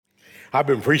I've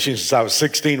been preaching since I was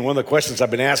 16. One of the questions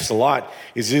I've been asked a lot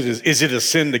is it a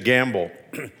sin to gamble?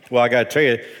 Well, I got to tell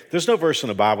you, there's no verse in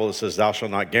the Bible that says thou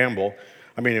shalt not gamble.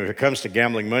 I mean, if it comes to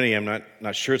gambling money, I'm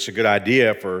not sure it's a good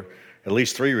idea for at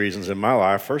least three reasons in my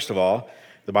life. First of all,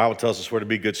 the Bible tells us we're to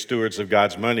be good stewards of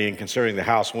God's money, and considering the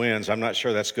house wins, I'm not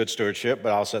sure that's good stewardship,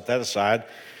 but I'll set that aside.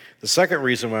 The second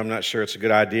reason why I'm not sure it's a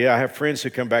good idea, I have friends who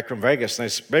come back from Vegas,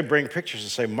 and they bring pictures and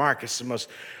say, Mark, it's the most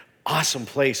awesome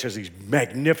place. There's these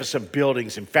magnificent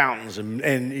buildings and fountains,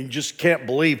 and you just can't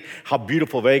believe how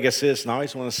beautiful Vegas is. And I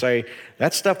always want to say,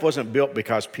 that stuff wasn't built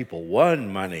because people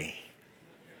won money.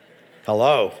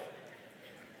 Hello.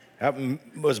 That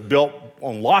was built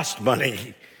on lost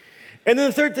money. And then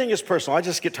the third thing is personal. I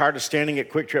just get tired of standing at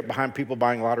Quick Trip behind people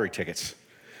buying lottery tickets.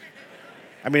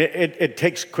 I mean, it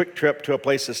takes Quick Trip to a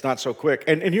place that's not so quick.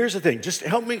 And here's the thing. Just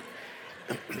help me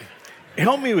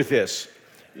with this.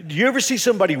 Do you ever see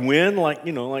somebody win like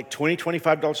 $20,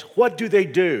 $25? What do they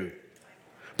do?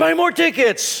 Buy more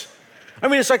tickets. I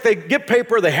mean, it's like they get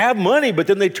paper, they have money, but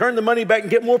then they turn the money back and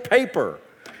get more paper.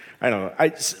 I don't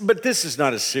know. But this is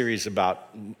not a series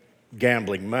about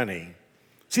gambling money.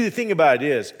 See, the thing about it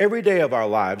is, every day of our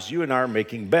lives, you and I are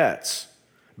making bets.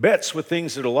 Bets with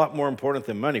things that are a lot more important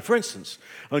than money. For instance,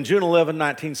 on June 11,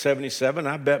 1977,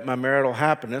 I bet my marital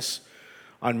happiness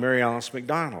on Mary Alice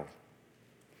McDonald.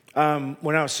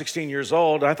 When I was 16 years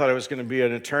old, I thought I was going to be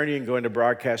an attorney and go into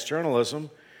broadcast journalism,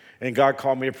 and God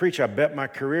called me to preach. I bet my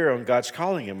career on God's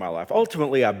calling in my life.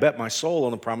 Ultimately, I bet my soul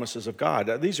on the promises of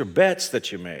God. These are bets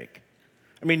that you make.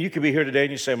 I mean, you could be here today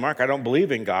and you say, Mark, I don't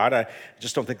believe in God. I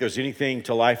just don't think there's anything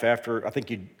to life after. I think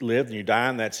you live and you die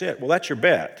and that's it. Well, that's your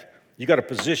bet. You got a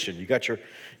position. You got your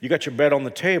bet on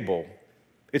the table.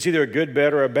 It's either a good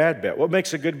bet or a bad bet. What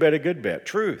makes a good bet a good bet?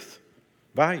 Truth,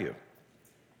 value.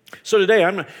 So today,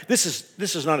 this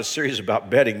is not a series about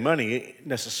betting money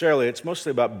necessarily. It's mostly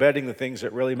about betting the things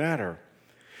that really matter.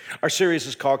 Our series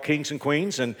is called Kings and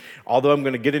Queens, and although I'm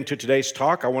going to get into today's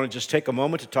talk, I want to just take a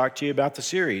moment to talk to you about the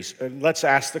series. And let's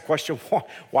ask the question,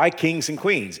 why Kings and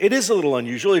Queens? It is a little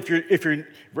unusual. If you're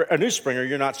a new Springer,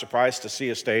 you're not surprised to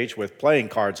see a stage with playing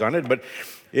cards on it, but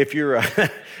if you're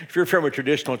from a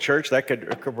traditional church, that could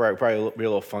probably be a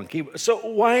little funky. So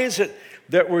why is it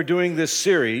that we're doing this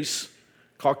series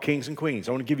called Kings and Queens?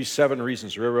 I want to give you 7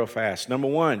 reasons real fast. Number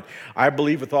 1, I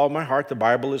believe with all my heart the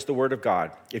Bible is the Word of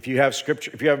God. If you have Scripture,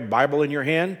 if you have a Bible in your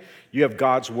hand, you have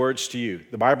God's words to you.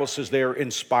 The Bible says they are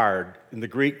inspired. In the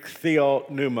Greek,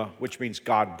 theopneuma, which means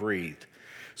God-breathed.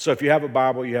 So if you have a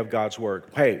Bible, you have God's Word.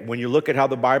 Hey, when you look at how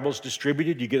the Bible's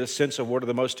distributed, you get a sense of what are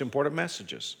the most important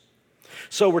messages.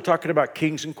 So we're talking about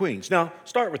Kings and Queens. Now,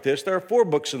 start with this. There are 4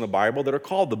 books in the Bible that are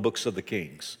called the books of the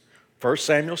Kings. 1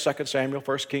 Samuel, 2 Samuel,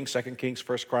 1 Kings, 2 Kings,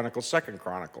 1 Chronicles, 2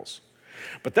 Chronicles.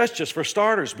 But that's just for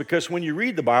starters, because when you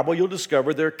read the Bible, you'll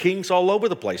discover there are kings all over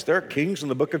the place. There are kings in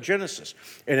the book of Genesis.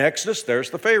 In Exodus, there's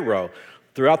the Pharaoh.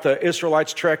 Throughout the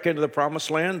Israelites' trek into the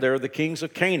Promised Land, there are the kings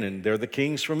of Canaan. There are the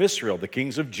kings from Israel, the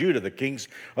kings of Judah, the kings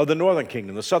of the northern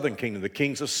kingdom, the southern kingdom, the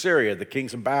kings of Syria, the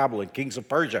kings of Babylon, kings of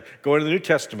Persia. Go into the New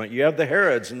Testament, you have the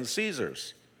Herods and the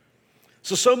Caesars.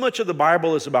 So much of the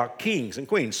Bible is about kings and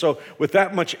queens. So with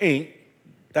that much ink,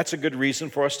 that's a good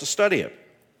reason for us to study it.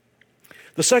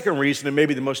 The second reason, and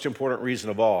maybe the most important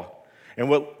reason of all, and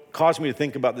what caused me to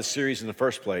think about this series in the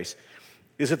first place,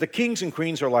 is that the kings and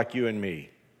queens are like you and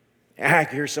me. I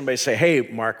can hear somebody say, hey,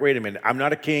 Mark, wait a minute. I'm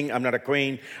not a king. I'm not a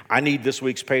queen. I need this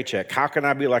week's paycheck. How can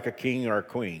I be like a king or a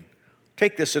queen?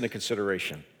 Take this into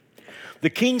consideration. The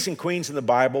kings and queens in the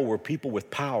Bible were people with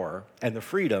power and the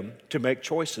freedom to make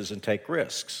choices and take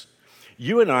risks.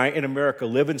 You and I in America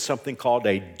live in something called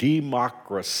a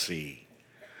democracy.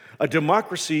 A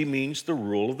democracy means the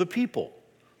rule of the people.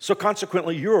 So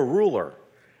consequently, you're a ruler.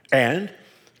 And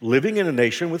living in a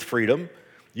nation with freedom,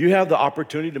 you have the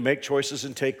opportunity to make choices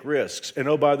and take risks. And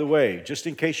oh, by the way, just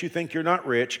in case you think you're not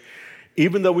rich,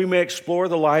 even though we may explore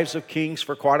the lives of kings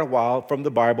for quite a while from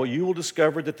the Bible, you will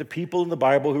discover that the people in the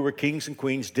Bible who were kings and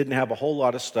queens didn't have a whole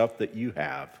lot of stuff that you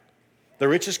have. The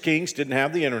richest kings didn't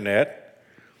have the internet.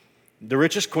 The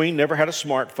richest queen never had a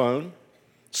smartphone.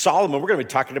 Solomon, we're going to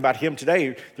be talking about him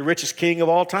today, the richest king of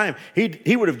all time.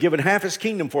 He would have given half his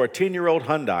kingdom for a 10-year-old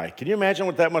Hyundai. Can you imagine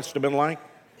what that must have been like?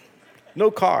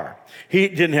 No car. He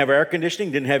didn't have air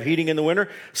conditioning, didn't have heating in the winter.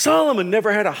 Solomon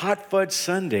never had a hot fudge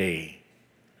sundae.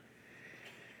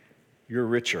 You're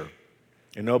richer.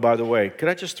 And oh, by the way, could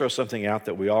I just throw something out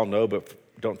that we all know but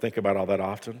don't think about all that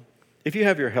often? If you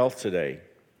have your health today,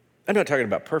 I'm not talking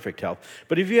about perfect health,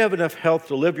 but if you have enough health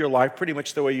to live your life pretty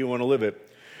much the way you want to live it,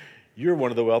 you're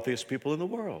one of the wealthiest people in the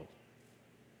world.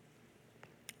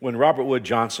 When Robert Wood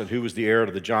Johnson, who was the heir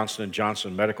to the Johnson &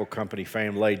 Johnson Medical Company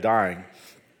fame, lay dying,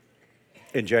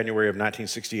 in January of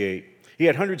 1968. He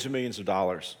had hundreds of millions of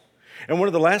dollars. And one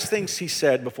of the last things he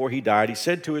said before he died, he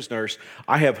said to his nurse,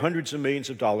 I have hundreds of millions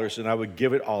of dollars and I would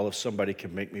give it all if somebody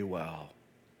could make me well.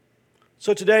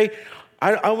 So today,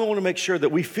 I want to make sure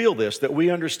that we feel this, that we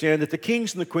understand that the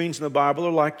kings and the queens in the Bible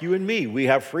are like you and me. We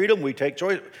have freedom, we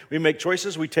make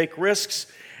choices, we take risks,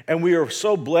 and we are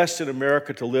so blessed in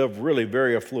America to live really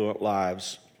very affluent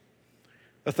lives.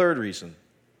 A third reason.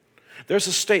 There's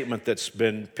a statement that's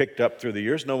been picked up through the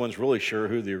years. No one's really sure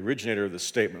who the originator of the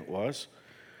statement was.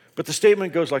 But the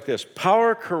statement goes like this: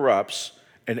 power corrupts,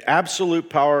 and absolute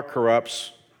power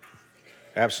corrupts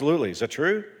absolutely. Is that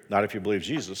true? Not if you believe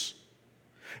Jesus.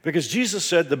 Because Jesus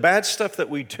said the bad stuff that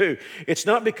we do, it's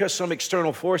not because some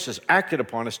external force has acted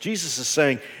upon us. Jesus is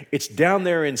saying it's down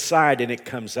there inside and it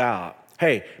comes out.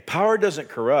 Hey, power doesn't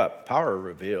corrupt, power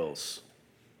reveals.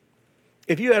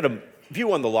 If you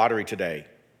won the lottery today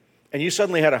and you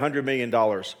suddenly had $100 million,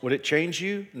 would it change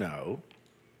you? No.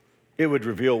 It would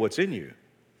reveal what's in you.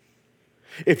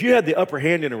 If you had the upper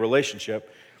hand in a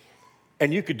relationship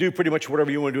and you could do pretty much whatever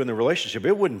you want to do in the relationship,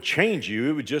 it wouldn't change you,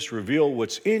 it would just reveal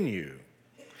what's in you.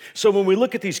 So when we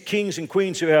look at these kings and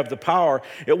queens who have the power,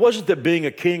 it wasn't that being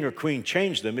a king or queen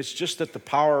changed them. It's just that the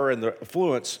power and the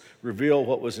affluence reveal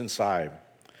what was inside.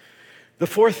 The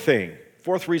fourth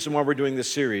reason why we're doing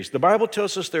this series, the Bible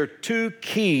tells us there are two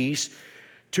keys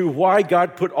to why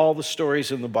God put all the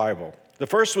stories in the Bible. The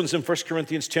first one's in 1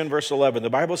 Corinthians 10, verse 11. The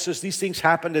Bible says these things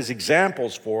happened as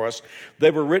examples for us.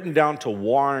 They were written down to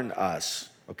warn us.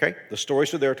 Okay? The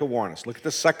stories are there to warn us. Look at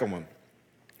the second one.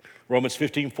 Romans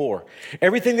 15:4.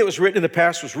 Everything that was written in the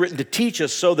past was written to teach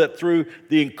us so that through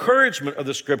the encouragement of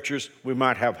the scriptures, we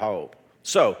might have hope.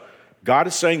 So, God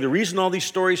is saying the reason all these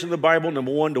stories in the Bible,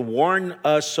 number one, to warn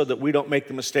us so that we don't make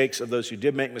the mistakes of those who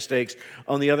did make mistakes.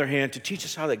 On the other hand, to teach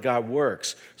us how that God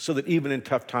works so that even in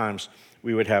tough times,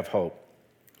 we would have hope.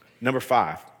 Number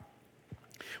 5.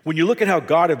 When you look at how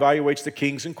God evaluates the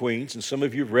kings and queens, and some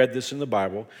of you have read this in the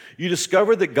Bible, you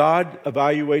discover that God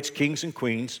evaluates kings and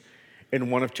queens in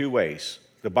one of two ways.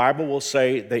 The Bible will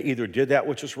say they either did that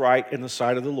which was right in the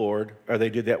sight of the Lord, or they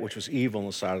did that which was evil in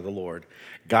the sight of the Lord.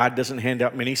 God doesn't hand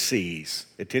out many C's.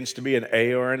 It tends to be an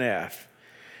A or an F.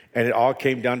 And it all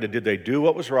came down to, did they do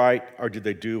what was right, or did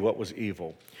they do what was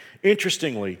evil?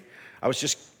 Interestingly, I was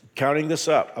just counting this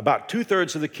up. About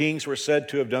 2/3 of the kings were said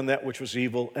to have done that which was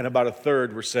evil, and about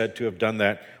 1/3 were said to have done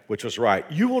that which was right.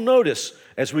 You will notice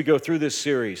as we go through this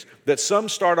series that some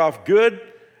start off good,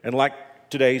 and like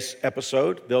today's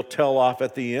episode, they'll tail off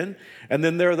at the end. And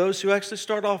then there are those who actually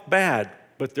start off bad,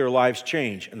 but their lives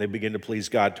change and they begin to please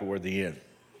God toward the end.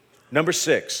 Number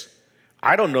 6,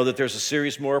 I don't know that there's a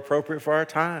series more appropriate for our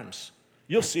times.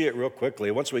 You'll see it real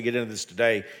quickly. Once we get into this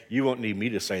today, you won't need me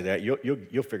to say that.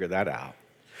 You'll figure that out.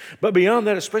 But beyond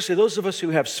that, especially those of us who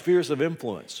have spheres of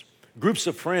influence, groups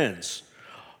of friends,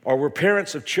 or we're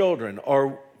parents of children,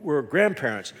 or we're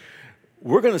grandparents,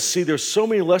 we're going to see there's so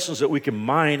many lessons that we can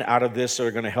mine out of this that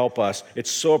are going to help us. It's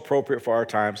so appropriate for our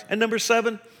times. And number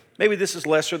 7, maybe this is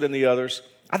lesser than the others.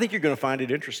 I think you're going to find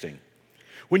it interesting.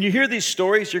 When you hear these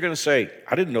stories, you're going to say,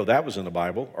 I didn't know that was in the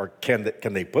Bible, or can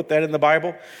they put that in the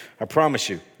Bible? I promise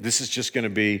you, this is just going to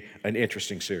be an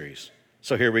interesting series.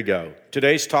 So here we go.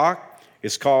 Today's talk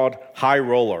is called High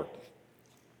Roller.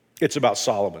 It's about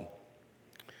Solomon.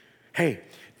 Hey,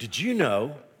 did you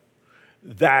know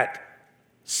that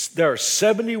there are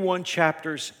 71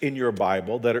 chapters in your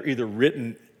Bible that are either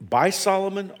written by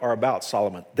Solomon or about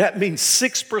Solomon? That means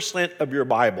 6% of your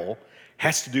Bible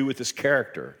has to do with his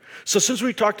character. So since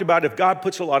we talked about if God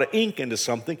puts a lot of ink into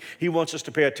something, he wants us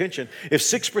to pay attention. If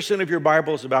 6% of your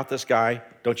Bible is about this guy,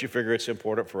 don't you figure it's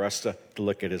important for us to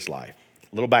look at his life?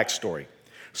 A little backstory.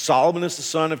 Solomon is the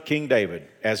son of King David,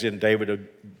 as in David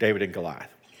and Goliath.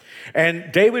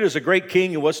 And David is a great king.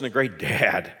 He wasn't a great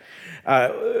dad.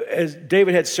 As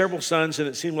David had several sons, and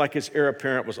it seemed like his heir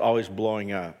apparent was always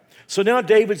blowing up. So now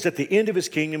David's at the end of his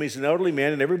kingdom. He's an elderly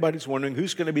man, and everybody's wondering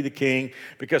who's going to be the king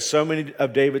because so many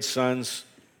of David's sons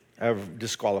have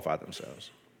disqualified themselves.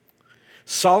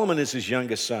 Solomon is his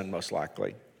youngest son, most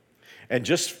likely. And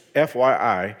just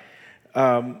FYI,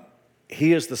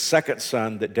 he is the second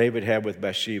son that David had with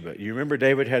Bathsheba. You remember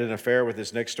David had an affair with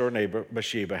his next-door neighbor,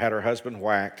 Bathsheba, had her husband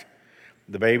whacked.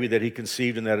 The baby that he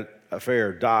conceived in that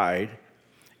affair died,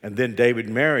 and then David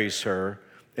marries her,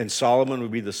 and Solomon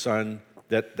would be the son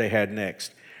that they had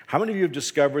next. How many of you have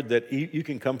discovered that you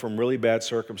can come from really bad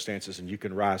circumstances and you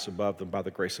can rise above them by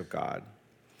the grace of God?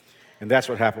 And that's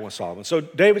what happened with Solomon. So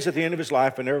David's at the end of his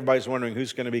life, and everybody's wondering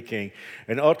who's going to be king.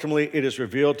 And ultimately, it is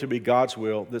revealed to be God's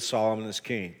will that Solomon is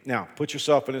king. Now, put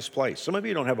yourself in his place. Some of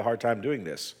you don't have a hard time doing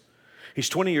this. He's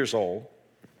 20 years old,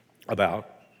 about.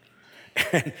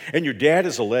 and your dad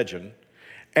is a legend,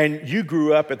 and you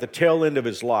grew up at the tail end of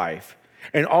his life,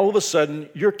 and all of a sudden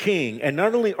you're king. And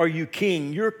not only are you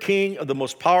king, you're king of the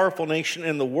most powerful nation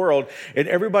in the world, and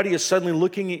everybody is suddenly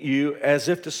looking at you as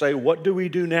if to say, what do we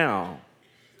do now?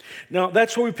 Now,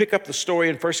 that's where we pick up the story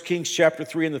in 1 Kings chapter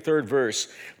 3 in the 3rd verse.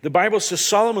 The Bible says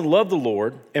Solomon loved the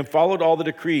Lord and followed all the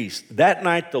decrees. That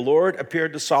night, the Lord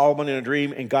appeared to Solomon in a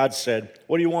dream, and God said,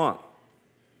 what do you want?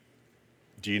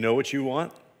 Do you know what you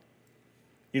want?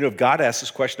 You know, if God asked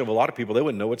this question of a lot of people, they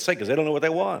wouldn't know what to say because they don't know what they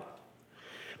want.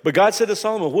 But God said to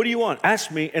Solomon, what do you want?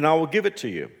 Ask me, and I will give it to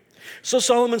you. So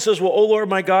Solomon says, well, O Lord,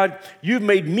 my God, you've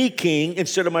made me king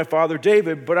instead of my father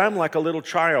David, but I'm like a little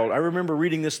child. I remember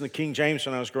reading this in the King James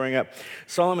when I was growing up.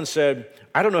 Solomon said,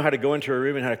 I don't know how to go into a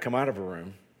room and how to come out of a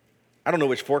room. I don't know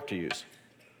which fork to use.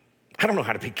 I don't know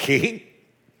how to be king.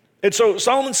 And so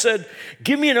Solomon said,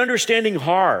 give me an understanding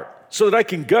heart so that I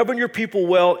can govern your people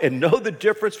well and know the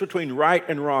difference between right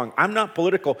and wrong. I'm not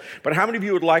political, but how many of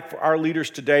you would like for our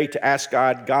leaders today to ask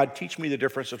God, God, teach me the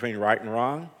difference between right and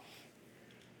wrong?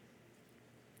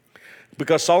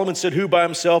 Because Solomon said, who by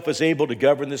himself is able to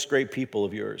govern this great people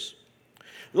of yours?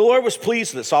 The Lord was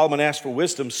pleased that Solomon asked for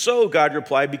wisdom. So God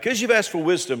replied, because you've asked for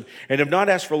wisdom and have not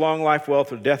asked for long life,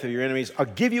 wealth, or the death of your enemies, I'll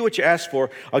give you what you asked for.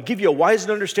 I'll give you a wise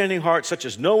and understanding heart such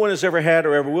as no one has ever had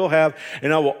or ever will have.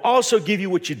 And I will also give you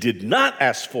what you did not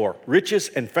ask for, riches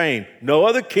and fame. No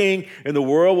other king in the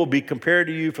world will be compared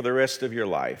to you for the rest of your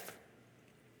life.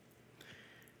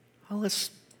 Well, let's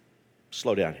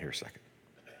slow down here a second.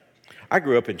 I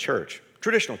grew up in church,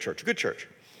 traditional church, a good church.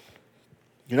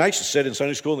 And I used to sit in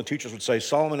Sunday school and the teachers would say,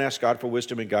 Solomon asked God for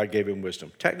wisdom and God gave him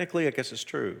wisdom. Technically, I guess it's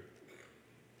true.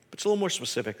 But it's a little more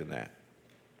specific than that.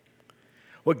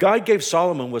 What God gave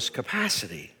Solomon was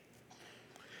capacity.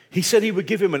 He said he would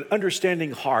give him an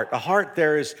understanding heart. A heart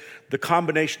there is the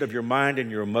combination of your mind and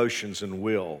your emotions and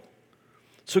will.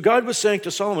 So God was saying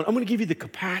to Solomon, I'm going to give you the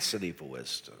capacity for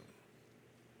wisdom.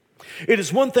 It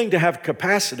is one thing to have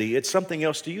capacity. It's something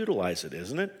else to utilize it,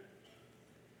 isn't it?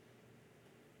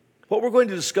 What we're going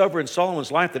to discover in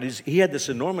Solomon's life that he had this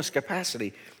enormous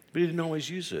capacity, but he didn't always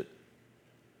use it.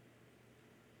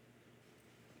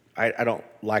 I don't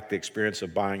like the experience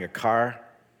of buying a car.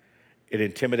 It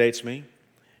intimidates me.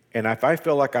 And if I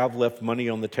feel like I've left money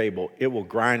on the table, it will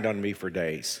grind on me for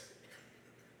days.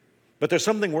 But there's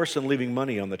something worse than leaving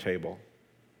money on the table,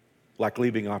 like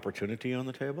leaving opportunity on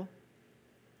the table,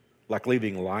 like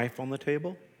leaving life on the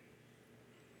table.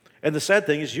 And the sad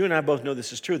thing is, you and I both know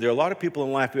this is true. There are a lot of people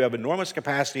in life who have enormous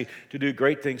capacity to do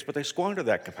great things, but they squander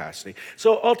that capacity.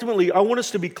 So ultimately, I want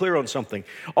us to be clear on something.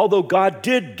 Although God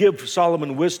did give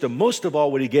Solomon wisdom, most of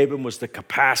all what he gave him was the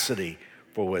capacity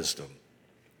for wisdom.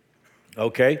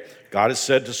 Okay, God has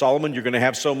said to Solomon, you're going to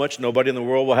have so much, nobody in the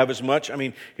world will have as much. I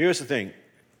mean, here's the thing.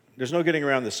 There's no getting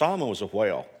around this. Solomon was a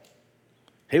whale.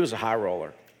 He was a high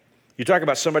roller. You talk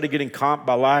about somebody getting comped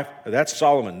by life, that's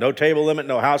Solomon. No table limit,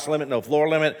 no house limit, no floor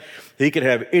limit. He can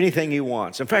have anything he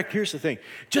wants. In fact, here's the thing.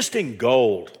 Just in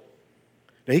gold.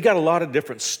 Now, he got a lot of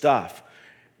different stuff,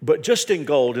 but just in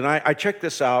gold, and I checked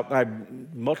this out, and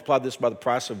I multiplied this by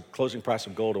the closing price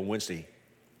of gold on Wednesday.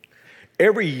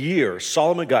 Every year,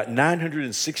 Solomon got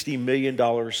 $960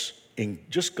 million in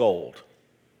just gold.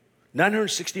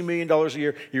 $960 million a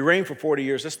year. He reigned for 40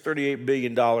 years. That's $38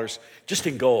 billion just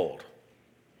in gold.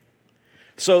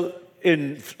 So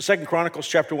in 2 Chronicles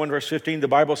chapter 1, verse 15, the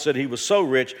Bible said he was so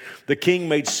rich, the king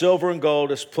made silver and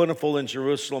gold as plentiful in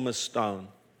Jerusalem as stone.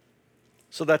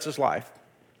 So that's his life.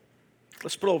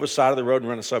 Let's put over the side of the road and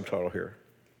run a subtitle here.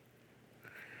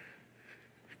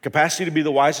 Capacity to be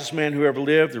the wisest man who ever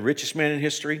lived, the richest man in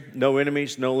history, no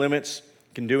enemies, no limits,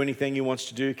 can do anything he wants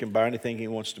to do, can buy anything he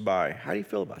wants to buy. How do you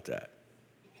feel about that?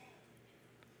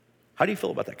 How do you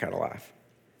feel about that kind of life?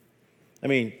 I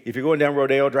mean, if you're going down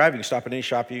Rodeo Drive, you can stop at any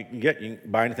shop you can get. You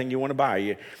can buy anything you want to buy.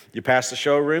 You pass the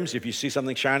showrooms. If you see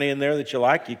something shiny in there that you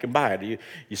like, you can buy it.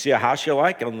 You see a house you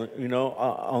like on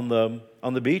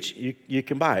the beach, you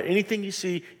can buy it. Anything you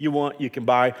see you want, you can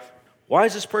buy.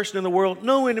 Wisest person in the world,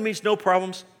 no enemies, no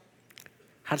problems.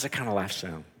 How does that kind of life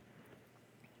sound?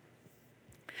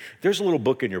 There's a little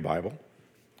book in your Bible.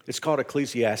 It's called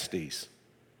Ecclesiastes.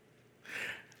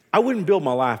 I wouldn't build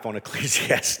my life on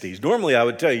Ecclesiastes. Normally, I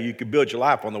would tell you could build your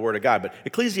life on the Word of God, but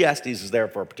Ecclesiastes is there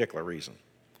for a particular reason.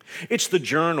 It's the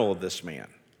journal of this man.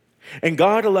 And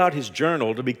God allowed his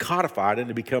journal to be codified and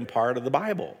to become part of the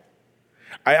Bible.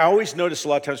 I always notice a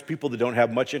lot of times people that don't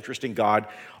have much interest in God,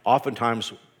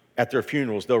 oftentimes at their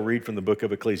funerals, they'll read from the book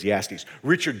of Ecclesiastes.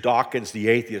 Richard Dawkins, the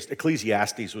atheist,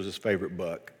 Ecclesiastes was his favorite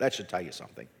book. That should tell you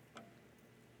something.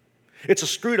 It's a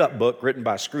screwed up book written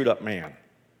by a screwed up man.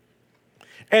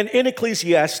 And in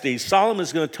Ecclesiastes, Solomon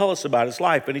is going to tell us about his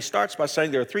life. And he starts by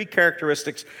saying there are 3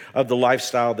 characteristics of the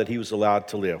lifestyle that he was allowed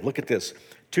to live. Look at this.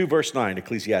 2 verse 9,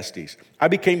 Ecclesiastes. I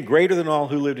became greater than all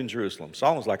who lived in Jerusalem.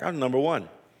 Solomon's like, I'm number 1.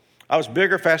 I was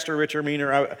bigger, faster, richer,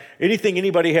 meaner. Anything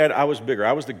anybody had, I was bigger.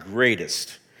 I was the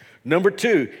greatest. Number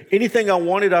 2, anything I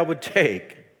wanted, I would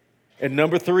take. And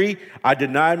number 3, I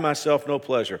denied myself no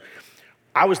pleasure.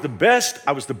 I was the best,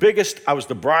 I was the biggest, I was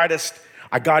the brightest.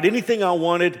 I got anything I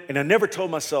wanted, and I never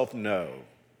told myself no.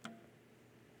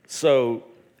 So,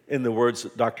 in the words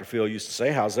that Dr. Phil used to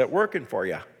say, how's that working for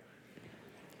you?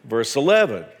 Verse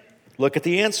 11, look at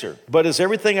the answer. But as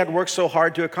everything I'd worked so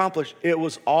hard to accomplish, it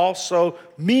was also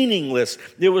meaningless.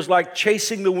 It was like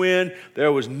chasing the wind.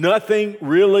 There was nothing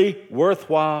really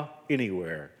worthwhile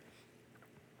anywhere.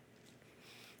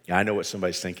 Yeah, I know what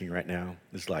somebody's thinking right now.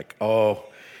 It's like, oh,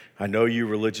 I know you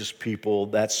religious people,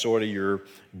 that's sort of your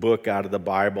book out of the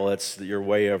Bible. That's your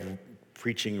way of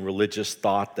preaching religious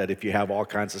thought that if you have all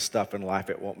kinds of stuff in life,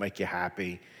 it won't make you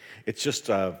happy. It's just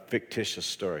a fictitious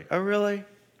story. Oh, really?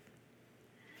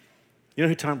 You know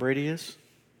who Tom Brady is?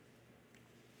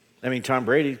 I mean, Tom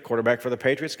Brady, quarterback for the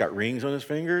Patriots, got rings on his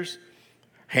fingers,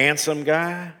 handsome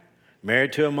guy,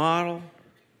 married to a model,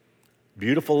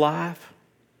 beautiful life.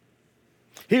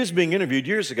 He was being interviewed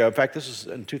years ago. In fact, this was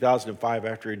in 2005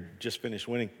 after he'd just finished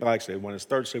winning. Well, actually, he won his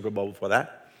 3rd Super Bowl before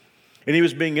that. And he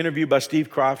was being interviewed by Steve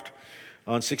Kroft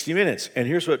on 60 Minutes. And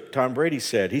here's what Tom Brady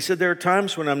said. He said, there are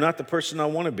times when I'm not the person I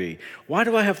want to be. Why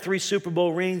do I have 3 Super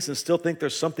Bowl rings and still think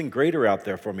there's something greater out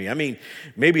there for me? I mean,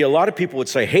 maybe a lot of people would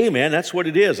say, hey, man, that's what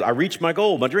it is. I reached my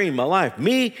goal, my dream, my life.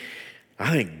 Me,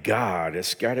 I think, God,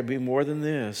 it's got to be more than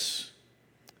this.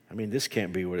 I mean, this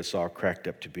can't be what it's all cracked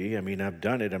up to be. I mean, I've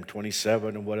done it. I'm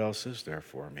 27, and what else is there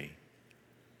for me?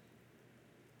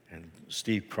 And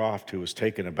Steve Kroft, who was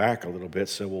taken aback a little bit,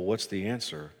 said, well, what's the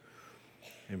answer?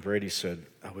 And Brady said,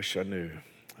 I wish I knew.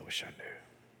 I wish I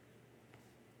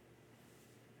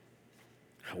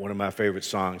knew. One of my favorite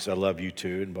songs, I love you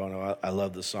too, and Bono, I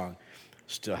love the song,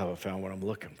 Still Haven't Found What I'm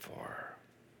Looking For.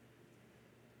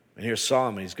 And here's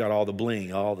Solomon. He's got all the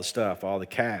bling, all the stuff, all the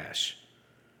cash.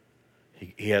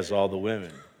 He has all the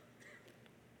women.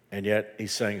 And yet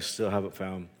he's saying, still haven't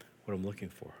found what I'm looking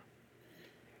for.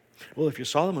 Well, if you're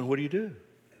Solomon, what do you do?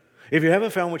 If you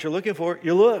haven't found what you're looking for,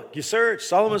 you look, you search.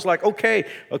 Solomon's like, okay,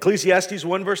 Ecclesiastes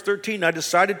 1 verse 13, I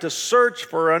decided to search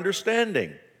for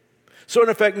understanding. So in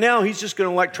effect, now he's just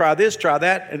going to try this, try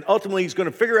that, and ultimately he's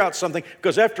going to figure out something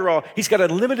because after all, he's got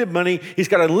unlimited money, he's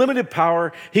got unlimited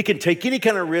power, he can take any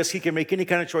kind of risk, he can make any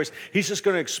kind of choice. He's just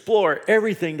going to explore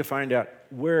everything to find out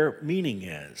where meaning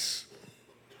is.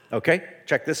 Okay,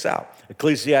 check this out.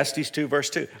 Ecclesiastes 2 verse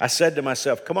 2. I said to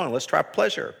myself, come on, let's try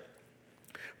pleasure.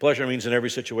 Pleasure means in every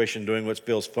situation doing what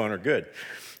feels fun or good.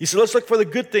 He said, let's look for the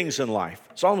good things in life.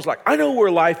 Solomon's like, I know where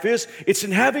life is. It's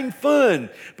in having fun.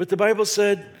 But the Bible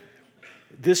said,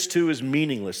 this too is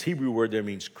meaningless. Hebrew word there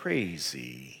means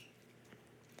crazy.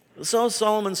 So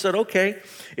Solomon said, okay,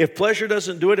 if pleasure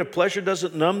doesn't do it, if pleasure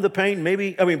doesn't numb the pain,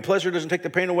 pleasure doesn't take the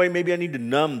pain away, maybe I need to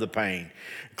numb the pain.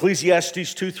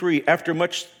 Ecclesiastes 2:3, after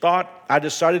much thought, I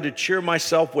decided to cheer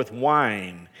myself with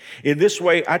wine. In this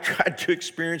way, I tried to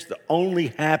experience the only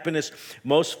happiness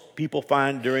most people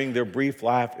find during their brief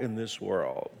life in this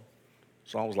world.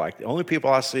 Solomon's like, the only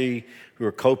people I see who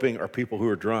are coping are people who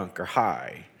are drunk or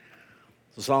high.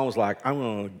 So Solomon's like, I'm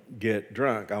going to get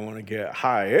drunk. I want to get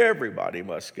high. Everybody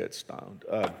must get stoned.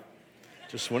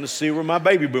 Just want to see where my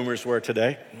baby boomers were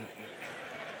today.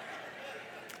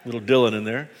 Little Dylan in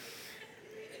there.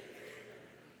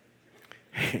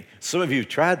 Some of you have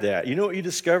tried that. You know what you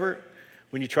discover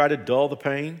when you try to dull the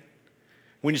pain?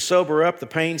 When you sober up, the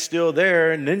pain's still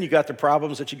there, and then you got the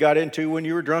problems that you got into when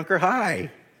you were drunk or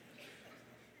high.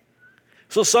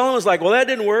 So Solomon's like, well, that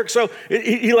didn't work. So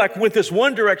he went this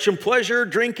one direction, pleasure,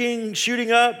 drinking, shooting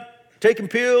up, taking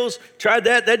pills, tried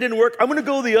that. That didn't work. I'm going to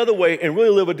go the other way and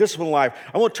really live a disciplined life.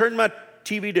 I'm going to turn my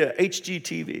TV to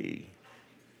HGTV.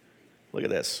 Look at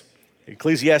this.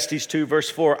 Ecclesiastes 2 verse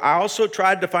 4, I also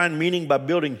tried to find meaning by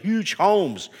building huge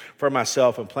homes for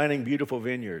myself and planting beautiful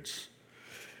vineyards.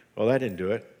 Well, that didn't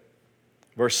do it.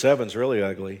 Verse 7 is really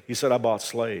ugly. He said, I bought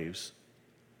slaves.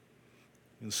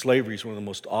 And slavery is one of the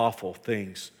most awful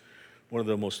things, one of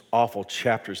the most awful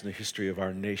chapters in the history of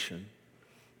our nation.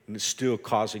 And it's still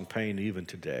causing pain even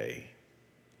today.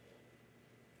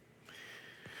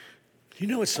 You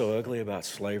know what's so ugly about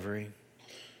slavery?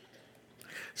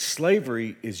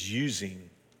 Slavery is using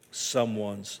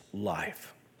someone's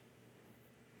life.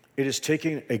 It is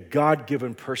taking a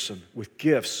God-given person with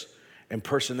gifts and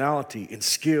personality and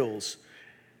skills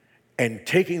and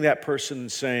taking that person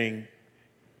and saying,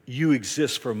 you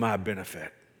exist for my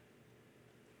benefit.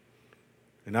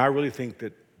 And I really think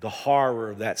that the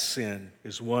horror of that sin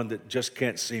is one that just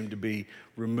can't seem to be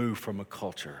removed from a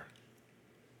culture.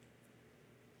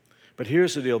 But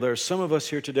here's the deal. There are some of us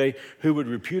here today who would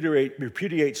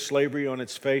repudiate slavery on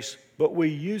its face, but we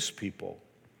use people.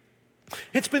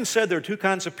 It's been said there are two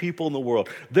kinds of people in the world.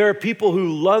 There are people who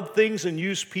love things and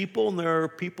use people, and there are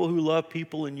people who love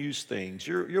people and use things.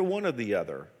 You're one or the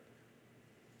other.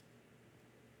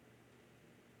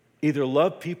 Either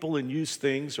love people and use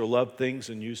things, or love things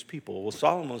and use people. Well,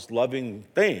 Solomon's loving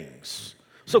things.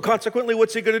 So consequently,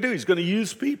 what's he going to do? He's going to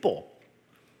use people.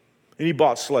 And he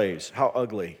bought slaves. How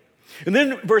ugly. And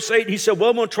then verse 8, he said, well,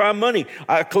 I'm going to try money.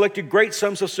 I collected great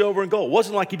sums of silver and gold. It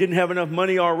wasn't like he didn't have enough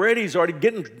money already. He's already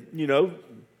getting,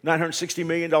 $960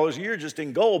 million a year just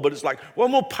in gold. But it's like, well,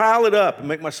 I'm going to pile it up and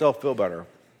make myself feel better.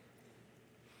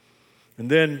 And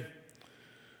then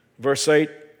verse 8,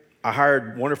 I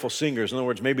hired wonderful singers. In other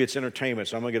words, maybe it's entertainment.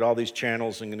 So I'm going to get all these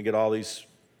channels. I'm going to get all these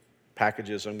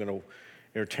packages. I'm going to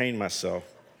entertain myself.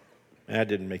 And that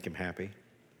didn't make him happy.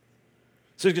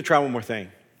 So he's going to try one more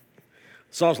thing.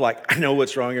 Saul's like, I know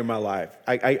what's wrong in my life.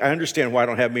 I understand why I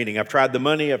don't have meaning. I've tried the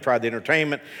money. I've tried the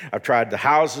entertainment. I've tried the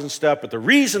houses and stuff. But the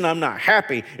reason I'm not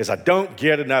happy is I don't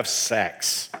get enough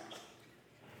sex.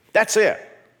 That's it.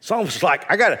 Saul's like,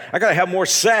 I gotta have more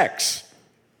sex.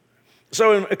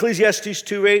 So in Ecclesiastes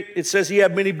 2:8, it says he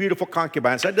had many beautiful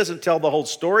concubines. That doesn't tell the whole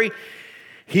story.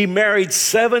 He married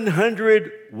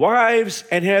 700 wives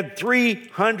and had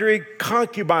 300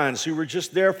 concubines who were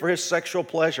just there for his sexual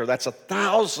pleasure. That's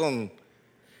 1,000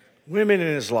 women in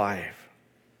his life.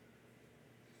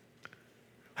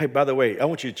 Hey, by the way, I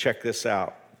want you to check this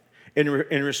out. In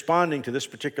responding to this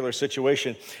particular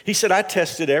situation, he said, I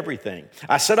tested everything.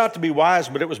 I set out to be wise,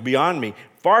 but it was beyond me,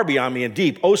 far beyond me and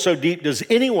deep. Oh, so deep does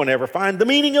anyone ever find the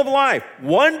meaning of life?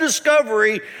 One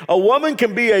discovery, a woman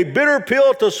can be a bitter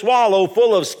pill to swallow,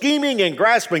 full of scheming and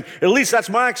grasping. At least that's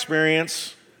my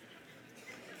experience.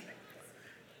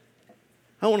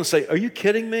 I want to say, are you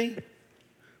kidding me?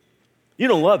 You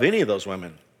don't love any of those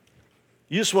women.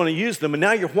 You just want to use them, and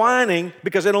now you're whining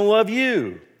because they don't love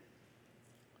you.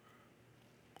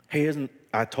 Hey,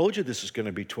 I told you this is going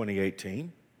to be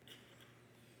 2018.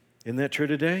 Isn't that true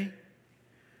today?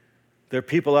 There are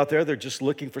people out there, they're just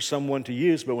looking for someone to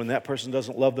use, but when that person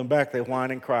doesn't love them back, they whine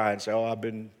and cry and say, oh, I've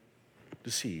been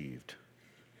deceived.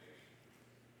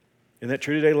 Isn't that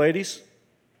true today, ladies?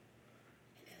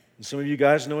 And some of you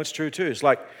guys know it's true too. It's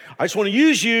like, I just want to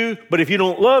use you, but if you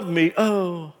don't love me,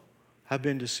 oh, I've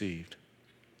been deceived.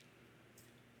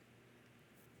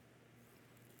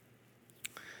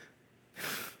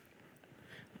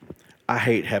 I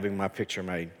hate having my picture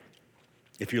made.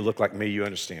 If you look like me, you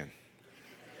understand.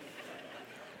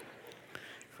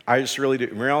 I just really do.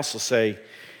 Mary also say,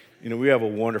 we have a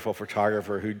wonderful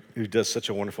photographer who does such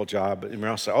a wonderful job. And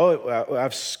Mary say,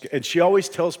 and she always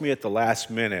tells me at the last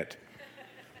minute,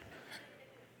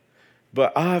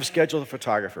 but I've scheduled a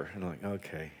photographer. And I'm like,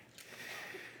 okay.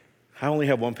 I only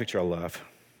have one picture I love.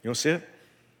 You want to see it?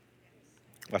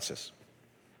 Watch this.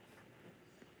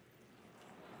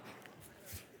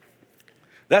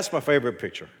 That's my favorite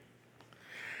picture.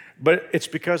 But it's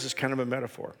because it's kind of a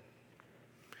metaphor.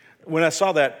 When I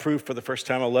saw that proof for the first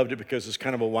time, I loved it because it's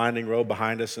kind of a winding road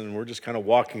behind us, and we're just kind of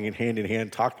walking in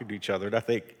hand, talking to each other. And I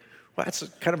think, well, that's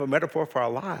kind of a metaphor for our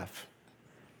life.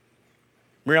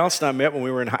 Mary Alice and I met when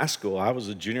we were in high school. I was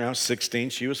a junior. I was 16.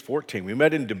 She was 14. We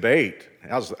met in debate.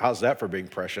 How's that for being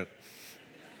prescient?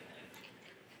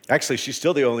 Actually, she's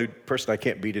still the only person I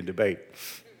can't beat in debate.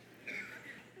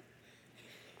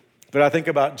 But I think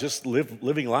about just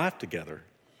living life together.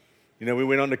 We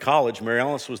went on to college. Mary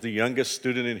Alice was the youngest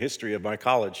student in history of my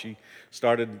college. She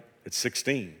started at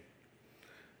 16.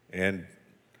 And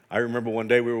I remember one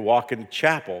day we were walking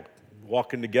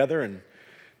together, and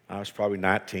I was probably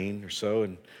 19 or so,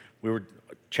 and we were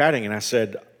chatting, and I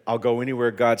said, I'll go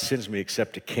anywhere God sends me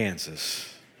except to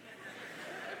Kansas.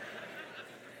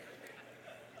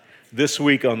 This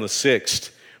week on the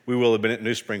 6th, we will have been at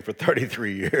New Spring for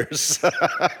 33 years.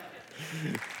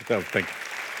 So, thank you.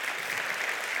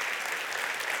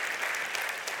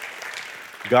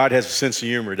 God has a sense of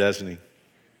humor, doesn't he?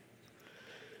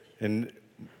 And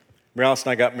Mary Alice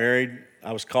and I got married.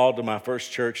 I was called to my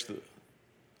first church.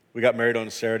 We got married on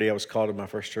a Saturday. I was called to my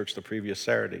first church the previous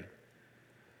Saturday.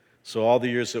 So all the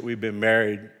years that we've been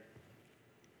married,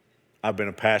 I've been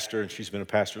a pastor, and she's been a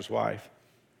pastor's wife.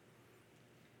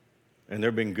 And there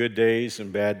have been good days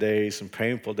and bad days and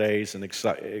painful days and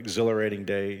exhilarating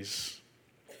days.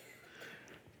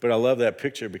 But I love that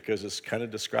picture because it kind of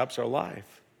describes our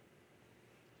life.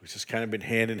 We've just kind of been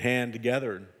hand in hand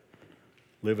together and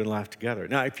living life together.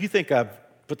 Now, if you think I've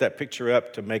put that picture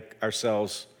up to make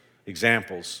ourselves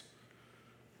examples.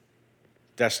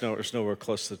 There's nowhere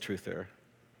close to the truth there.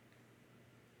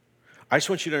 I just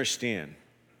want you to understand,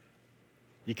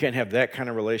 you can't have that kind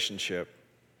of relationship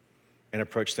and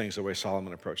approach things the way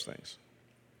Solomon approached things.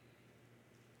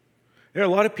 There are a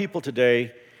lot of people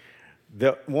today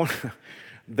that want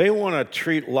to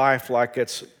treat life like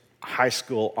it's high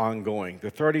school ongoing.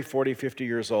 They're 30, 40, 50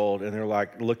 years old, and they're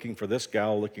like looking for this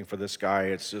gal, looking for this guy.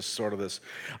 It's just sort of this,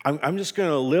 I'm just going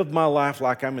to live my life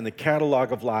like I'm in the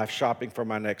catalog of life shopping for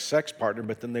my next sex partner,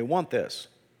 but then they want this.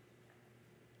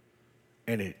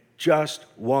 And it just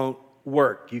won't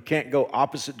work. You can't go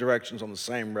opposite directions on the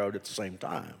same road at the same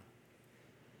time.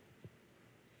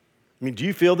 I mean, do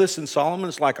you feel this in Solomon?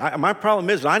 It's like, my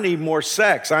problem is I need more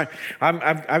sex.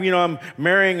 I'm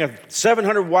marrying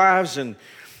 700 wives and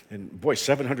boy,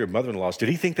 700 mother-in-laws. Did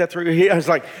he think that through? I was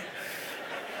like,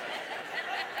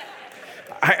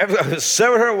 I have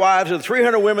 700 wives and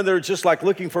 300 women that are just like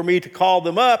looking for me to call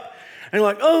them up. And you're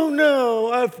like, oh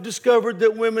no, I've discovered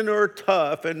that women are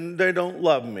tough and they don't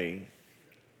love me.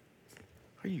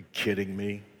 Are you kidding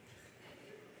me?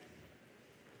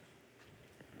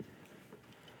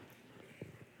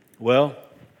 Well,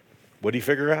 what did he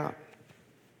figure out?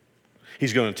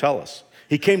 He's going to tell us.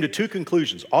 He came to two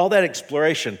conclusions. All that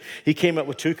exploration, he came up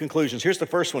with two conclusions. Here's the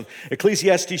first one.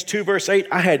 Ecclesiastes 2, verse 8,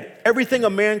 I had everything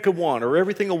a man could want or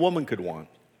everything a woman could want.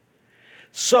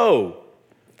 So,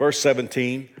 verse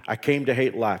 17, I came to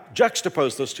hate life.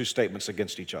 Juxtapose those two statements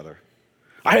against each other.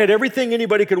 I had everything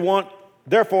anybody could want,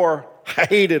 therefore I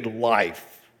hated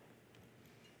life.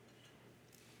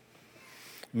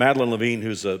 Madeline Levine,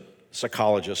 who's a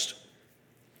psychologist,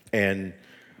 and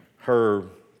her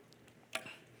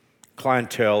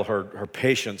clientele, her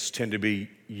patients tend to be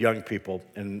young people,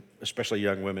 and especially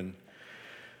young women.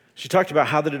 She talked about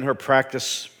how that in her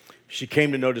practice, she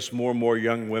came to notice more and more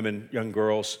young women, young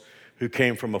girls, who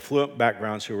came from affluent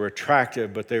backgrounds who were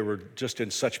attractive, but they were just in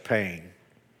such pain.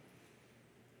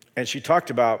 And she talked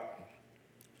about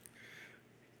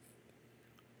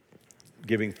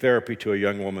giving therapy to a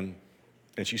young woman,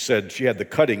 and she said she had the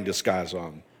cutting disguise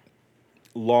on.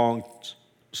 Long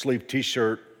sleeve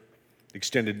t-shirt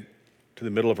extended to the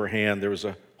middle of her hand. There was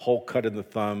a hole cut in the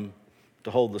thumb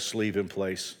to hold the sleeve in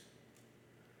place.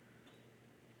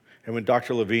 And when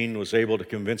Dr. Levine was able to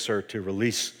convince her to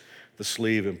release the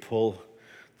sleeve and pull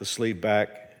the sleeve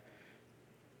back,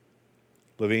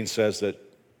 Levine says that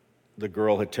the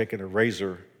girl had taken a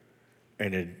razor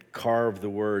and had carved the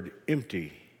word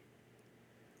empty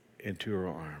into her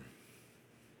arm.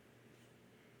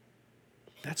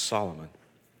 That's Solomon.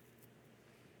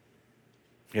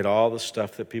 He had all the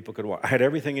stuff that people could want. I had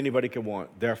everything anybody could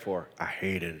want. Therefore, I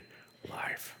hated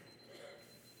life.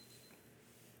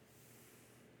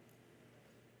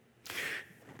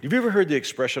 Have you ever heard the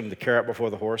expression, the carrot before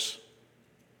the horse?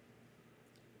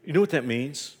 You know what that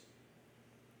means?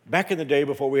 Back in the day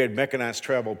before we had mechanized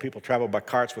travel, people traveled by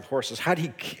carts with horses. How do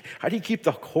you keep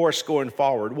the horse going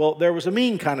forward? Well, there was a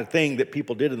mean kind of thing that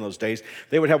people did in those days.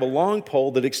 They would have a long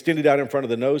pole that extended out in front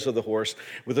of the nose of the horse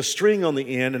with a string on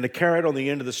the end and a carrot on the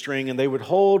end of the string, and they would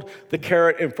hold the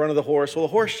carrot in front of the horse. Well,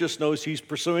 the horse just knows he's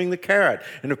pursuing the carrot.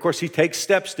 And of course, he takes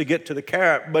steps to get to the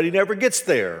carrot, but he never gets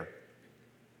there.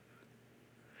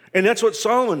 And that's what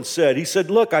Solomon said. He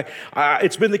said, look,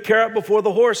 it's been the carrot before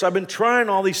the horse. I've been trying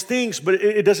all these things, but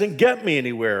it doesn't get me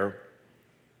anywhere.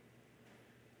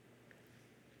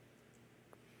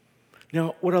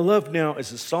 Now, what I love now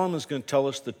is that Solomon's going to tell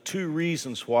us the two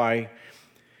reasons why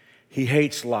he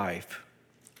hates life,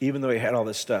 even though he had all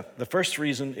this stuff. The first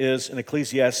reason is in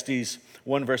Ecclesiastes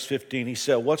 1, verse 15. He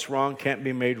said, what's wrong can't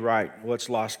be made right. What's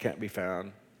lost can't be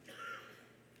found.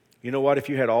 You know what? If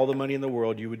you had all the money in the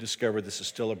world, you would discover this is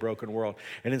still a broken world.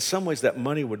 And in some ways, that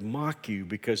money would mock you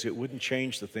because it wouldn't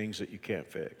change the things that you can't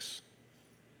fix.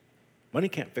 Money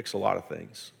can't fix a lot of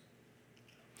things.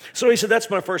 So he said, that's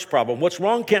my first problem. What's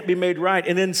wrong can't be made right.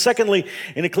 And then secondly,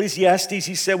 in Ecclesiastes,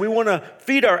 he said, we want to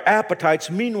feed our appetites,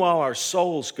 meanwhile our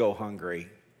souls go hungry.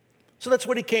 So that's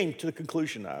what he came to the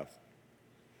conclusion of.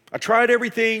 I tried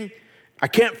everything. I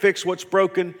can't fix what's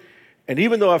broken. And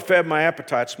even though I've fed my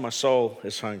appetites, my soul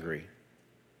is hungry.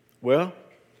 Well,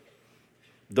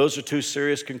 those are two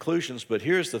serious conclusions, but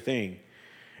here's the thing.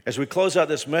 As we close out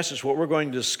this message, what we're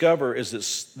going to discover is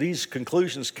that these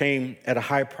conclusions came at a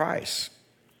high price.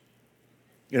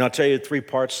 And I'll tell you three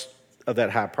parts of that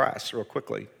high price real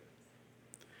quickly.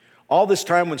 All this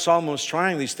time when Solomon was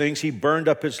trying these things, he burned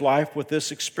up his life with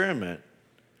this experiment.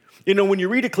 You know, when you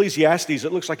read Ecclesiastes,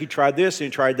 it looks like he tried this and he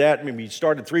tried that. Maybe he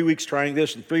started 3 weeks trying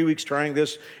this and 3 weeks trying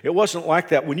this. It wasn't like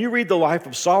that. When you read the life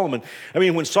of Solomon, I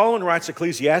mean, when Solomon writes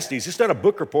Ecclesiastes, it's not a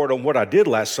book report on what I did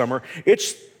last summer.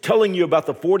 It's telling you about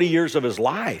the 40 years of his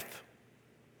life.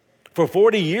 For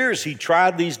 40 years, he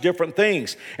tried these different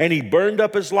things, and he burned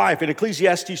up his life. In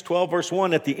Ecclesiastes 12, verse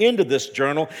 1, at the end of this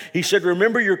journal, he said,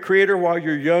 remember your Creator while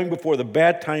you're young, before the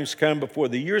bad times come, before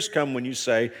the years come when you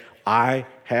say, I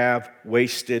have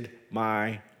wasted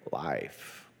my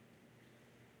life.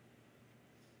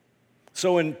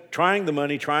 So in trying the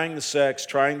money, trying the sex,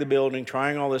 trying the building,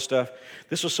 trying all this stuff,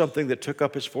 this was something that took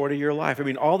up his 40-year life. I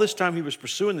mean, all this time he was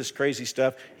pursuing this crazy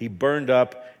stuff, he burned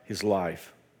up his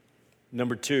life.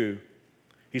 Number 2,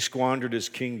 he squandered his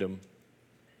kingdom.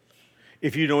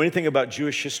 If you know anything about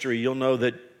Jewish history, you'll know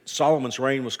that Solomon's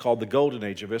reign was called the Golden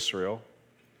Age of Israel.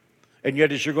 And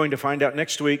yet, as you're going to find out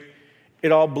next week,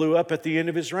 it all blew up at the end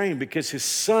of his reign because his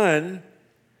son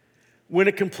went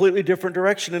a completely different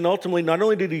direction. And ultimately, not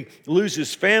only did he lose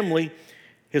his family,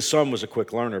 his son was a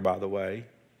quick learner, by the way.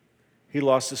 He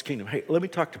lost his kingdom. Hey, let me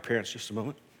talk to parents just a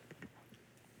moment.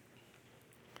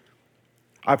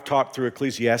 I've taught through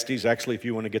Ecclesiastes. Actually, if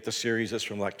you want to get the series, it's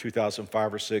from like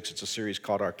 2005 or 6. It's a series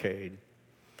called Arcade.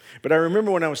 But I remember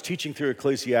when I was teaching through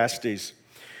Ecclesiastes,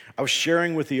 I was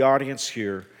sharing with the audience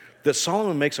here that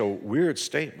Solomon makes a weird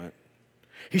statement.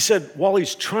 He said, while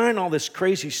he's trying all this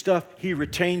crazy stuff, he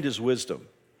retained his wisdom.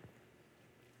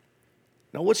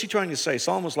 Now, what's he trying to say?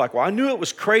 Solomon's like, well, I knew it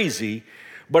was crazy,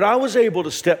 but I was able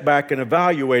to step back and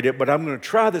evaluate it, but I'm going to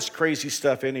try this crazy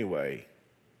stuff anyway.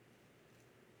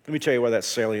 Let me tell you why that's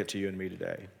salient to you and me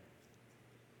today.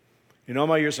 In all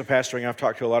my years of pastoring, I've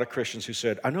talked to a lot of Christians who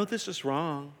said, I know this is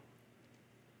wrong.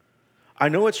 I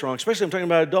know it's wrong, especially I'm talking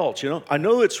about adults, you know. I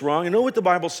know it's wrong. I know what the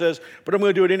Bible says, but I'm going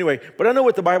to do it anyway. But I know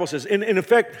what the Bible says. In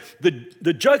effect,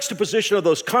 the juxtaposition of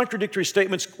those contradictory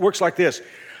statements works like this.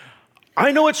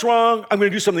 I know it's wrong. I'm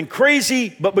going to do something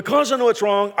crazy, but because I know it's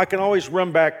wrong, I can always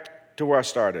run back to where I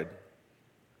started.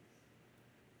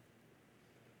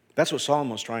 That's what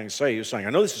Solomon was trying to say. He was saying,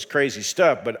 I know this is crazy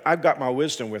stuff, but I've got my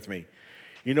wisdom with me.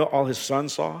 You know, all his son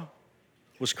saw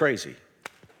was crazy.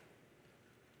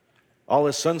 All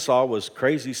his son saw was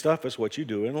crazy stuff is what you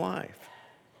do in life.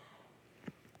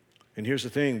 And here's the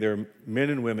thing, there are men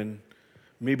and women,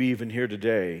 maybe even here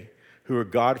today, who are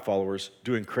God followers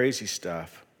doing crazy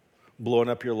stuff, blowing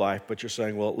up your life, but you're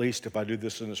saying, well, at least if I do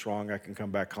this and this wrong, I can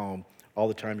come back home. All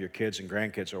the time your kids and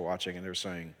grandkids are watching and they're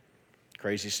saying,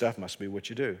 crazy stuff must be what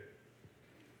you do.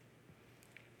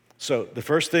 So the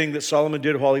first thing that Solomon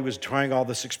did while he was trying all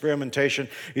this experimentation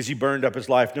is he burned up his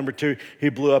life. Number 2, he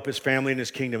blew up his family and his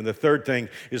kingdom. And the third thing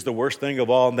is the worst thing of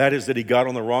all, and that is that he got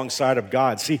on the wrong side of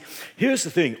God. See, here's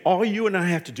the thing. All you and I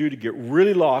have to do to get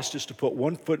really lost is to put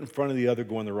one foot in front of the other,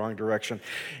 go in the wrong direction.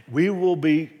 We will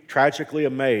be tragically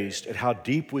amazed at how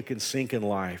deep we can sink in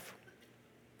life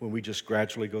when we just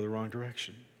gradually go the wrong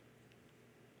direction.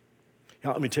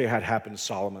 Now, let me tell you how it happened to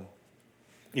Solomon.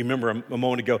 You remember a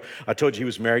moment ago, I told you he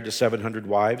was married to 700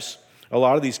 wives. A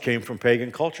lot of these came from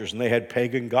pagan cultures, and they had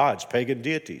pagan gods, pagan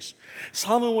deities.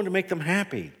 Solomon wanted to make them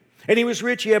happy. And he was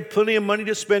rich, he had plenty of money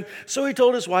to spend. So he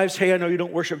told his wives, hey, I know you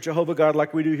don't worship Jehovah God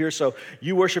like we do here, so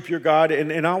you worship your God,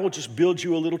 and I will just build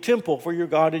you a little temple for your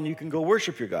God, and you can go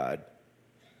worship your God.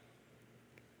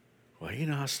 Well, you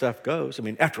know how stuff goes. I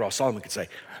mean, after all, Solomon could say,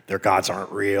 their gods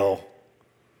aren't real.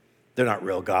 They're not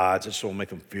real gods. It just will make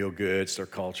them feel good. It's their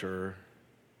culture.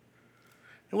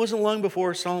 It wasn't long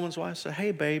before Solomon's wife said,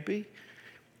 hey, baby,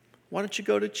 why don't you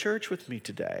go to church with me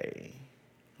today?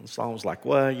 And Solomon was like,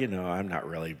 well, you know, I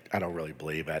don't really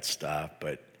believe that stuff,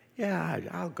 but yeah,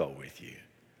 I'll go with you.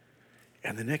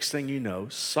 And the next thing you know,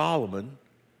 Solomon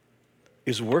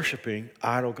is worshiping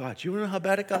idol gods. You want to know how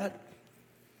bad it got?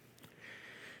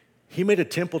 He made a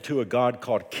temple to a god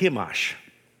called Chemosh.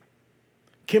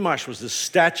 Chemosh was this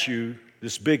statue,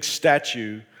 this big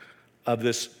statue of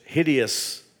this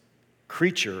hideous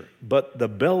creature, but the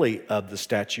belly of the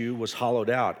statue was hollowed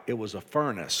out. It was a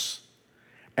furnace.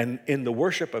 And in the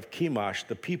worship of Chemosh,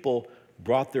 the people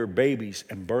brought their babies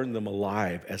and burned them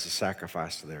alive as a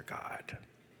sacrifice to their God.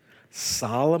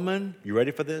 Solomon, you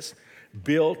ready for this?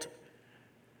 Built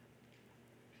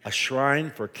a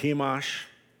shrine for Chemosh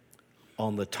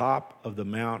on the top of the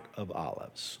Mount of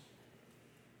Olives.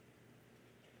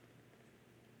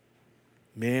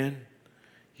 Man,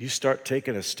 you start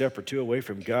taking a step or two away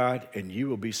from God, and you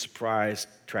will be surprised,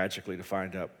 tragically, to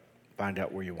find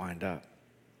out where you wind up.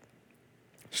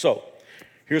 So,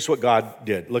 here's what God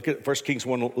did. Look at 1 Kings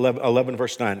 11,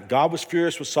 verse 9. God was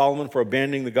furious with Solomon for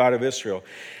abandoning the God of Israel.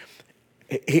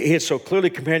 He had so clearly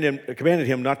commanded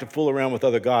him not to fool around with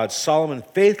other gods. Solomon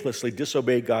faithlessly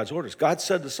disobeyed God's orders. God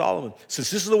said to Solomon, since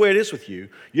this is the way it is with you,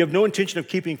 you have no intention of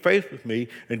keeping faith with me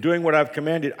and doing what I've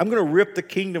commanded. I'm going to rip the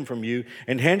kingdom from you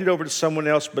and hand it over to someone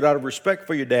else, but out of respect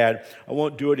for your dad, I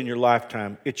won't do it in your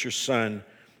lifetime. It's your son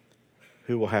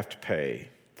who will have to pay.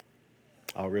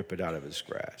 I'll rip it out of his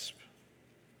grasp.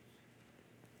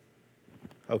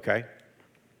 Okay,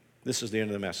 this is the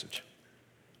end of the message.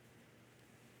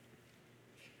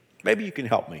 Maybe you can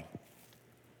help me.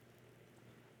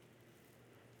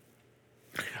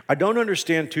 I don't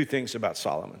understand two things about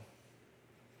Solomon.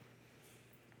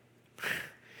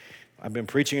 I've been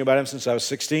preaching about him since I was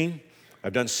 16.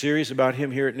 I've done series about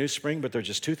him here at New Spring, but there are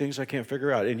just two things I can't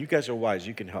figure out. And you guys are wise.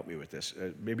 You can help me with this.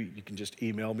 Maybe you can just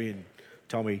email me and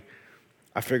tell me,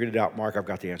 I figured it out, Mark. I've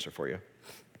got the answer for you.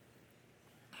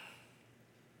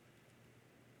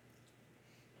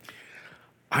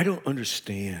 I don't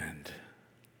understand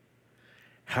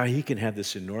how he can have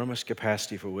this enormous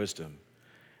capacity for wisdom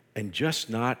and just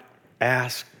not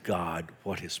ask God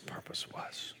what his purpose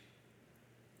was.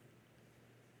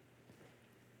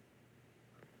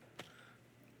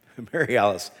 Mary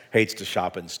Alice hates to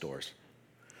shop in stores.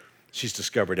 She's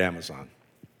discovered Amazon.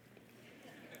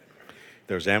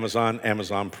 There's Amazon,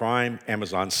 Amazon Prime,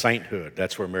 Amazon Sainthood.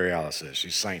 That's where Mary Alice is.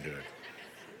 She's Sainthood.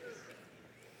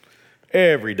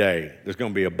 Every day, there's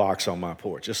going to be a box on my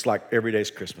porch, just like every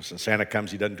day's Christmas. And Santa comes,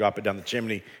 he doesn't drop it down the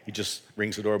chimney. He just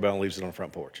rings the doorbell and leaves it on the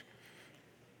front porch.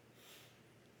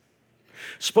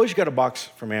 Suppose you got a box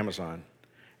from Amazon,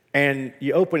 and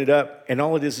you open it up, and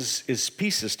all it is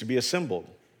pieces to be assembled.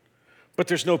 But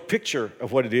there's no picture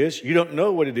of what it is. You don't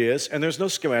know what it is, and there's no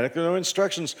schematic. There are no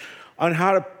instructions on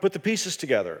how to put the pieces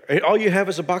together. All you have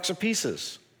is a box of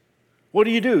pieces. What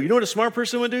do? You know what a smart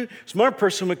person would do? A smart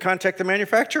person would contact the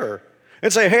manufacturer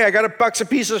and say, hey, I got a box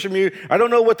of pieces from you. I don't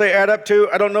know what they add up to.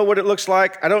 I don't know what it looks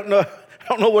like. I don't know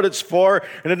what it's for,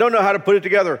 and I don't know how to put it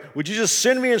together. Would you just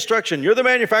send me instruction? You're the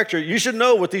manufacturer. You should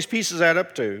know what these pieces add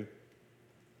up to.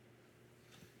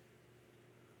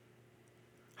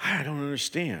 I don't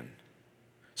understand.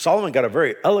 Solomon got a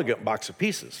very elegant box of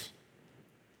pieces,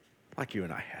 like you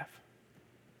and I have.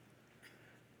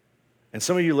 And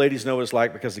some of you ladies know what it's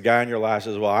like because the guy in your life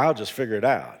says, well, I'll just figure it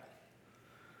out.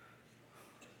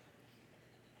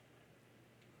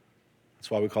 That's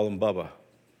why we call him Bubba.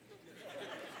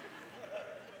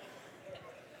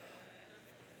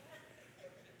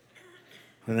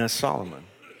 And that's Solomon.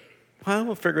 Well,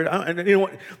 we'll figure it out. And you know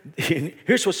what?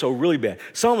 Here's what's so really bad.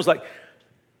 Solomon's like,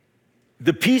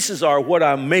 the pieces are what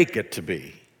I make it to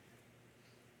be.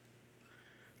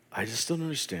 I just don't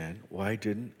understand why he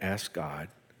didn't ask God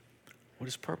what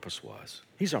his purpose was.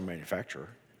 He's our manufacturer.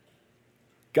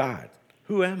 God,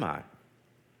 who am I?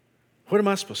 What am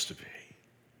I supposed to be?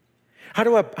 How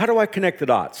do I connect the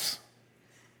dots?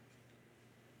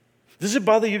 Does it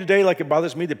bother you today like it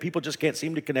bothers me that people just can't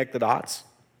seem to connect the dots?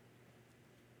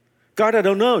 God, I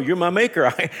don't know. You're my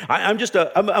maker. I'm just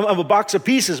I'm a box of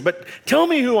pieces, but tell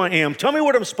me who I am. Tell me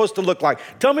what I'm supposed to look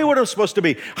like. Tell me what I'm supposed to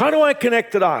be. How do I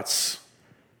connect the dots?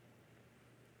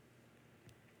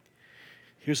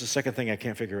 Here's the second thing I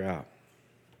can't figure out.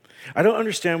 I don't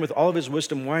understand with all of his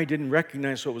wisdom why he didn't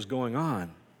recognize what was going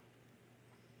on.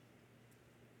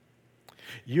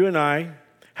 You and I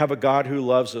have a God who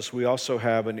loves us. We also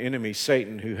have an enemy,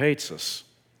 Satan, who hates us.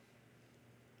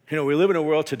 You know, we live in a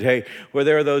world today where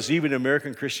there are those, even in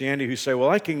American Christianity, who say, well,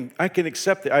 I can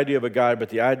accept the idea of a God, but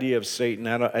the idea of Satan,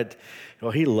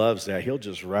 well, he loves that. He'll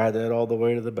just ride that all the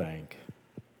way to the bank.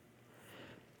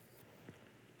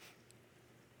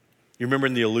 You remember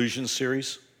in the Illusion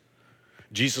series?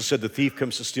 Jesus said the thief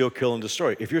comes to steal, kill, and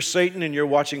destroy. If you're Satan and you're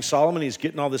watching Solomon, he's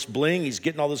getting all this bling, he's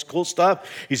getting all this cool stuff,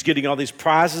 he's getting all these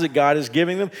prizes that God is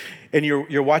giving them, and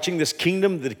you're watching this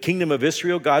kingdom, the kingdom of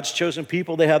Israel, God's chosen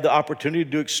people, they have the opportunity to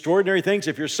do extraordinary things.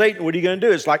 If you're Satan, what are you going to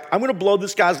do? It's like, I'm going to blow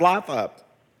this guy's life up.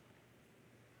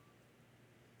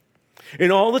 And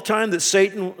all the time that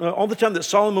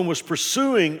Solomon was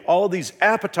pursuing all these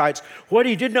appetites, what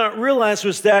he did not realize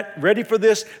was that, ready for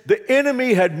this, the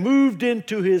enemy had moved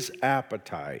into his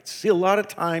appetites. See, a lot of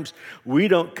times we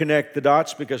don't connect the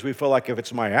dots because we feel like if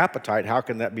it's my appetite, how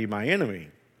can that be my enemy?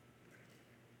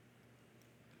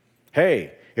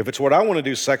 Hey, if it's what I want to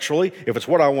do sexually, if it's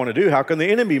what I want to do, how can the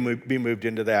enemy be moved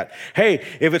into that? Hey,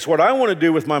 if it's what I want to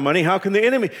do with my money, how can the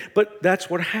enemy? But that's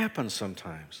what happens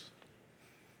sometimes.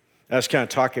 I was kind of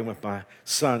talking with my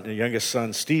son, the youngest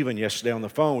son, Stephen, yesterday on the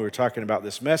phone. We were talking about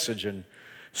this message, and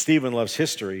Stephen loves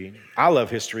history. I love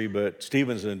history, but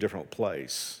Stephen's in a different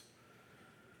place.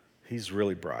 He's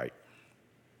really bright.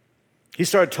 He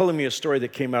started telling me a story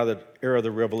that came out of the era of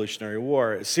the Revolutionary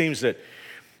War. It seems that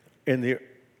in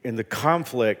the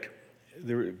conflict,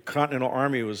 the Continental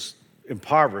Army was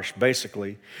impoverished,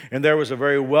 basically. And there was a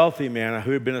very wealthy man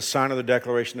who had been a signer of the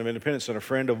Declaration of Independence and a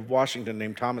friend of Washington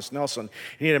named Thomas Nelson.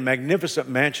 He had a magnificent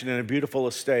mansion and a beautiful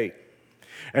estate.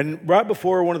 And right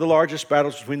before one of the largest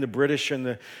battles between the British and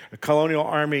the colonial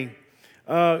army,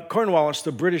 Cornwallis,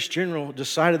 the British general,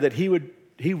 decided that he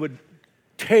would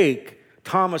take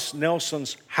Thomas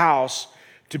Nelson's house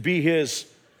to be his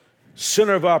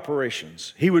center of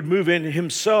operations. He would move in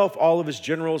himself, all of his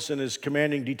generals and his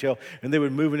commanding detail, and they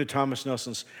would move into Thomas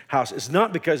Nelson's house. It's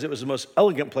not because it was the most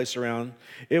elegant place around.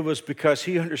 It was because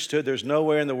he understood there's no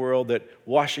way in the world that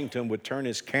Washington would turn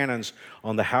his cannons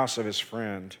on the house of his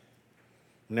friend.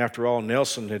 And after all,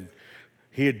 Nelson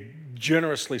had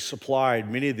generously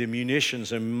supplied many of the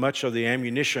munitions and much of the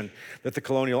ammunition that the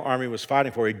colonial army was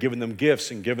fighting for. He'd given them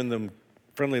gifts and given them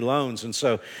friendly loans. And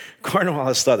so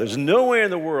Cornwallis thought there's no way in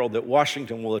the world that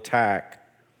Washington will attack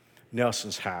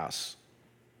Nelson's house.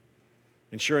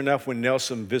 And sure enough, when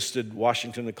Nelson visited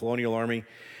Washington, the colonial army,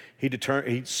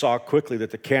 he saw quickly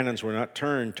that the cannons were not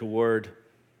turned toward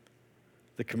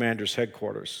the commander's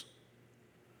headquarters.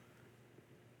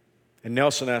 And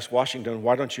Nelson asked Washington,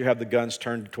 why don't you have the guns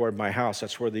turned toward my house?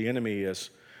 That's where the enemy is.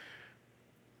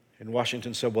 And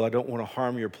Washington said, well, I don't want to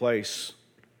harm your place.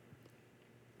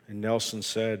 And Nelson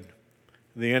said,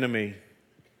 the enemy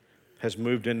has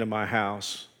moved into my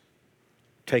house.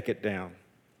 Take it down.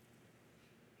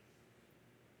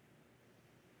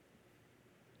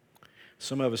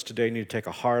 Some of us today need to take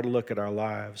a hard look at our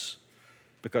lives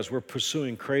because we're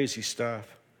pursuing crazy stuff.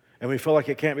 And we feel like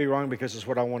it can't be wrong because it's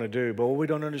what I want to do. But what we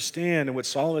don't understand and what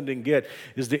Solomon didn't get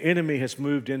is the enemy has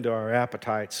moved into our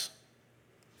appetites.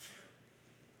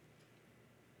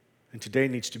 And today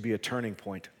needs to be a turning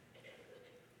point.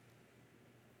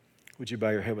 Would you bow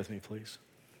your head with me, please?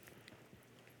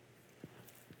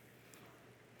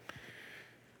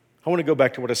 I want to go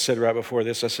back to what I said right before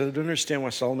this. I said, I don't understand why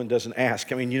Solomon doesn't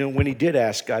ask. I mean, when he did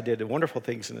ask, God did wonderful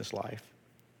things in his life.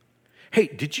 Hey,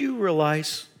 did you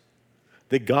realize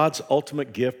that God's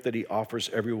ultimate gift that he offers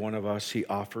every one of us, he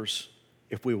offers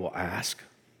if we will ask?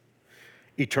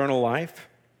 Eternal life,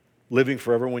 living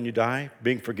forever when you die,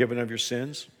 being forgiven of your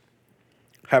sins,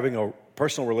 having a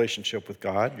personal relationship with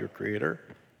God, your creator.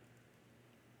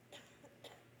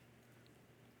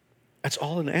 That's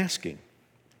all in asking.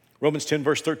 Romans 10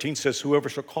 verse 13 says, whoever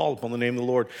shall call upon the name of the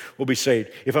Lord will be saved.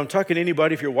 If I'm talking to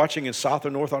anybody, if you're watching in South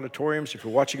or North auditoriums, if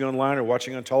you're watching online or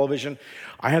watching on television,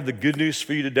 I have the good news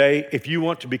for you today. If you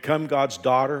want to become God's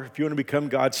daughter, if you want to become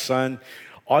God's son,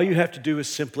 all you have to do is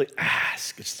simply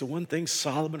ask. It's the one thing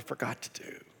Solomon forgot to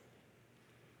do.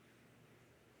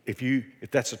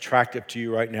 If that's attractive to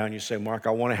you right now and you say, Mark,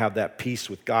 I want to have that peace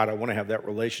with God. I want to have that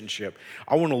relationship.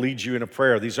 I want to lead you in a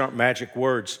prayer. These aren't magic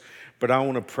words, but I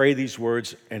want to pray these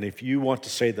words. And if you want to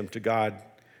say them to God,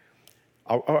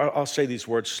 I'll say these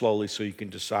words slowly so you can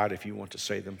decide if you want to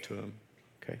say them to him.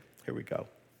 Okay, here we go.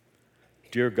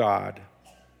 Dear God,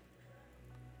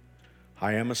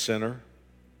 I am a sinner.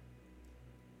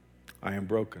 I am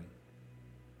broken.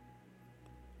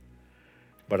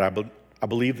 But I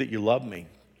believe that you love me.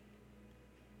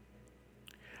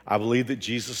 I believe that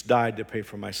Jesus died to pay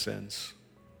for my sins.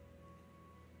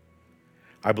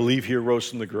 I believe he arose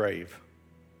from the grave.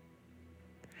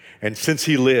 And since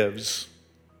he lives,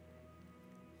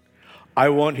 I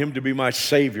want him to be my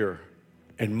Savior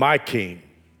and my King.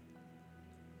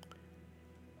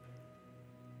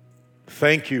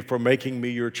 Thank you for making me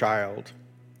your child,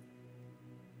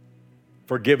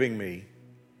 forgiving me,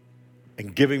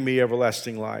 and giving me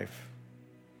everlasting life.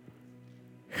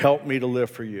 Help me to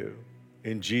live for you.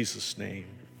 In Jesus' name,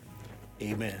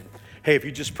 amen. Hey, if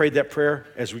you just prayed that prayer,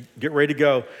 as we get ready to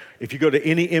go, if you go to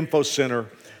any info center,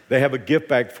 they have a gift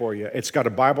bag for you. It's got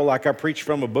a Bible like I preached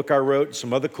from, a book I wrote, and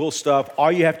some other cool stuff.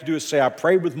 All you have to do is say, I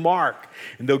prayed with Mark,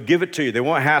 and they'll give it to you. They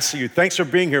won't hassle you. Thanks for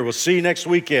being here. We'll see you next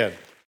weekend.